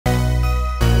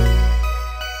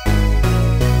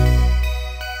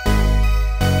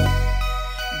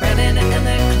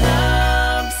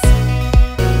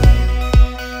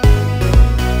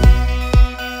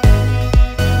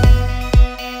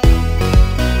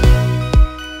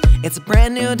It's a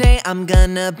brand new day, I'm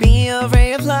gonna be a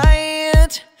ray of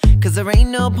light. Cause there ain't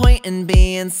no point in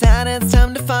being sad, it's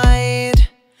time to fight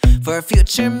for a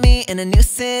future me in a new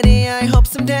city. I hope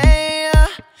someday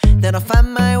that I'll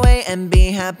find my way and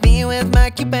be happy with my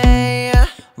Cupid.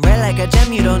 Red like a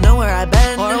gem, you don't know where I've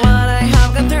been or what I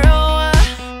have gone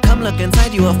through. Come look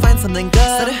inside, you will find something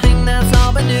good, something that's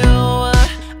all but new.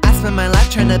 I spend my life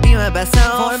trying to be my best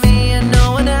self, for me and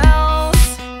no one else.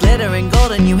 Glittering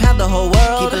golden, you have the whole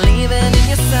world, keep believing in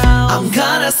yourself. I'm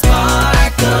gonna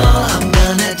sparkle, I'm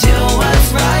gonna do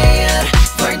what's right.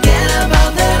 Forget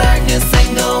about the darkness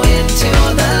and go into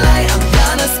the light. I'm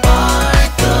gonna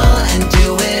sparkle and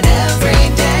do it every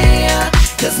day,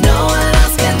 cause no one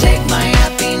else can take my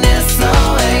happiness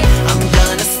away. I'm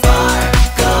gonna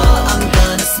sparkle, I'm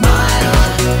gonna smile.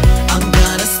 I'm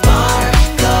gonna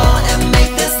sparkle and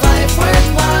make this life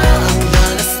worthwhile. I'm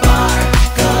gonna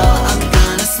sparkle, I'm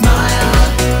gonna smile.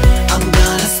 I'm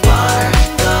gonna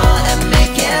sparkle and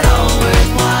make it all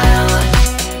worthwhile.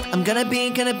 I'm gonna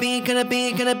beat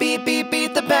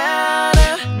the bad.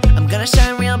 I'm gonna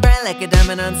shine real bright like a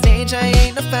diamond on stage, I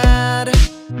ain't no fad.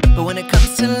 But when it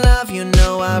comes to love, you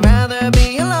know I'd rather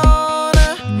be alone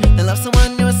than love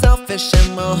someone who is selfish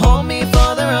and will hold me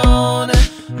for their own.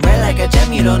 Red like a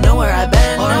gem, you don't know where I've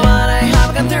been or what I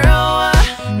have gone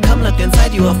through. Come look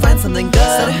inside, you will find something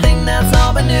good, something that's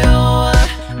all but new.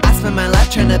 I spend my life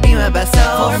trying to be my best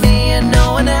self, for me and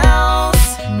no one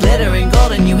else. Glittering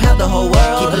golden, you have the whole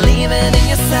world, keep believing in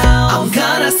yourself. I'm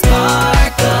gonna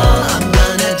sparkle, I'm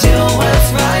gonna do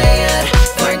what's right.